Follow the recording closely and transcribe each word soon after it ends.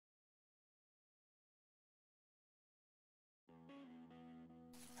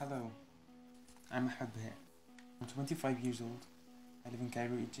Hello, I'm Ahmed Bahaa. I'm 25 years old. I live in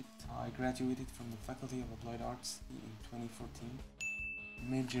Cairo, Egypt. I graduated from the Faculty of Applied Arts in 2014.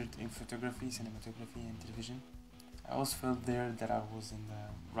 Majored in photography, cinematography and television. I always felt there that I was in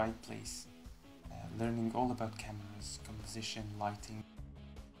the right place, learning all about cameras, composition, lighting.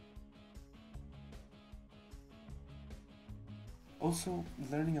 Also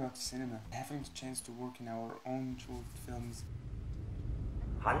learning about cinema, having the chance to work in our own short films.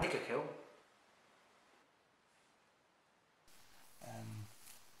 عندك كاكاو؟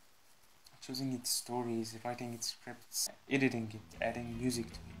 Choosing its stories, writing its scripts, editing it, adding music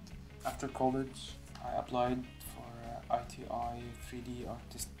to it. After college, I applied for ITI 3D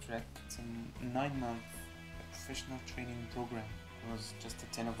Artist Track. It's a 9-month professional training program. It was just the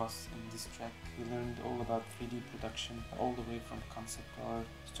 10 of us in this track. We learned all about 3D production, all the way from concept art,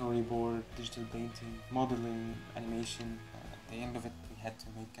 storyboard, digital painting, modeling, animation. At the end of it, we had to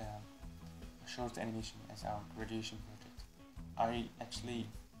make a short animation as our graduation project. I actually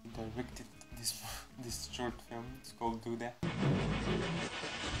directed this short film. It's called Do That.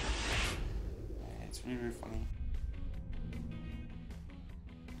 It's really funny.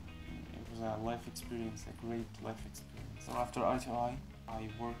 It was a life experience, a great life experience. So after ITI, I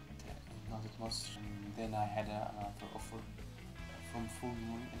worked in Nordic Most, and then I had another offer from Full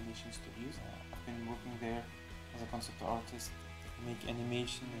Moon Animation Studios. I've been working there as a concept artist, make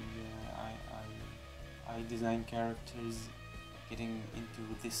animation, and I design characters. Getting into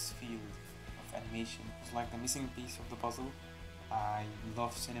this field of animation was like the missing piece of the puzzle. I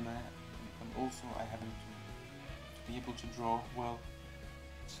love cinema, and also I happen to be able to draw well.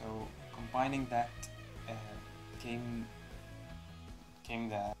 So combining that came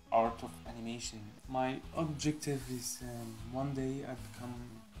the art of animation. My objective is one day I become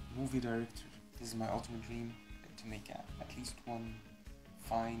a movie director. This is my ultimate dream, to make at least one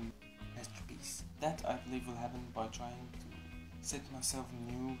fine masterpiece. That I believe will happen by trying to set myself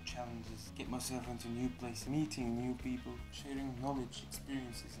new challenges, get myself into new places, meeting new people, sharing knowledge,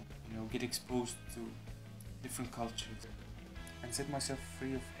 experiences, get exposed to different cultures, and set myself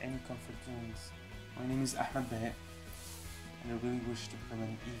free of any comfort zones. My name is Ahmed Bahaa, and I really wish to become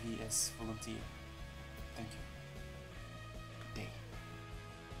an EVS volunteer. Thank you.